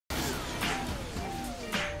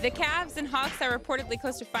The Cavs and Hawks are reportedly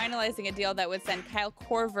close to finalizing a deal that would send Kyle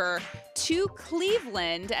Korver to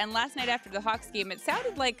Cleveland. And last night after the Hawks game, it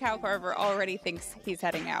sounded like Kyle Korver already thinks he's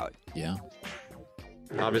heading out. Yeah.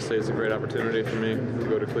 Obviously, it's a great opportunity for me to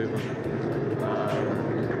go to Cleveland.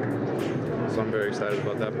 So I'm very excited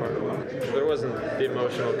about that part. There wasn't the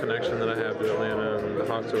emotional connection that I have to Atlanta and the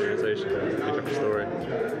Hawks organization. It's a different story.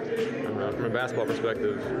 From a basketball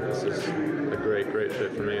perspective, this is a great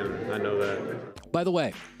fit for me, and I know that. By the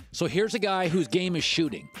way, so here's a guy whose game is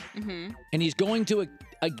shooting, and he's going to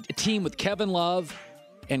a team with Kevin Love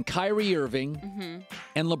and Kyrie Irving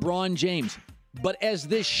and LeBron James. But as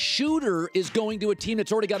this shooter is going to a team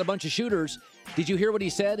that's already got a bunch of shooters, did you hear what he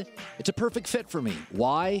said? It's a perfect fit for me.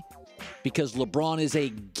 Why? Because LeBron is a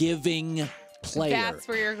giving player. That's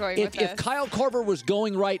where you're going with this. If Kyle Korver was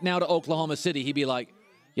going right now to Oklahoma City, he'd be like,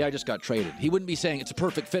 yeah, I just got traded. He wouldn't be saying it's a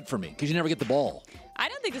perfect fit for me because you never get the ball. I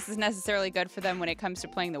don't think this is necessarily good for them when it comes to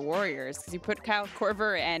playing the Warriors, because you put Kyle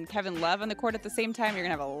Korver and Kevin Love on the court at the same time, you're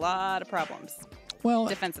going to have a lot of problems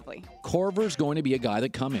defensively. Korver's going to be a guy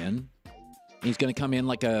that come in. He's going to come in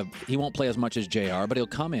he won't play as much as JR, but he'll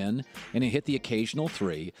come in and he'll hit the occasional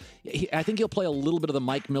three. I think he'll play a little bit of the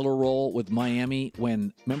Mike Miller role with Miami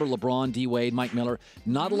remember LeBron, D-Wade, Mike Miller?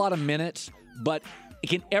 Not a lot of minutes, but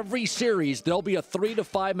in every series, there'll be a 3 to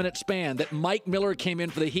 5 minute span that Mike Miller came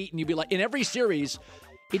in for the Heat, and you'd be like, in every series,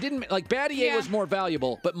 it didn't, like Battier was more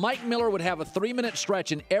valuable, but Mike Miller would have a 3-minute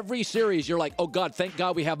stretch in every series. You're like, oh God, thank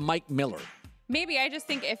God we have Mike Miller. Maybe. I just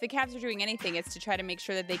think if the Cavs are doing anything, it's to try to make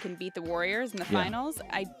sure that they can beat the Warriors in the finals.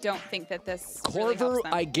 I don't think that this really helps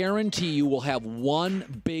them. I guarantee you will have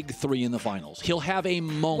one big three in the finals. He'll have a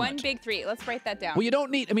moment. One big three. Let's write that down. Well, you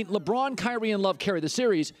don't need, LeBron, Kyrie, and Love carry the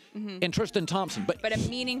series, and Tristan Thompson. But a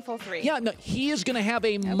meaningful three. Yeah, no, he is going to have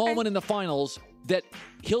a moment in the finals that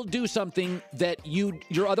he'll do something that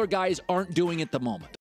your other guys aren't doing at the moment.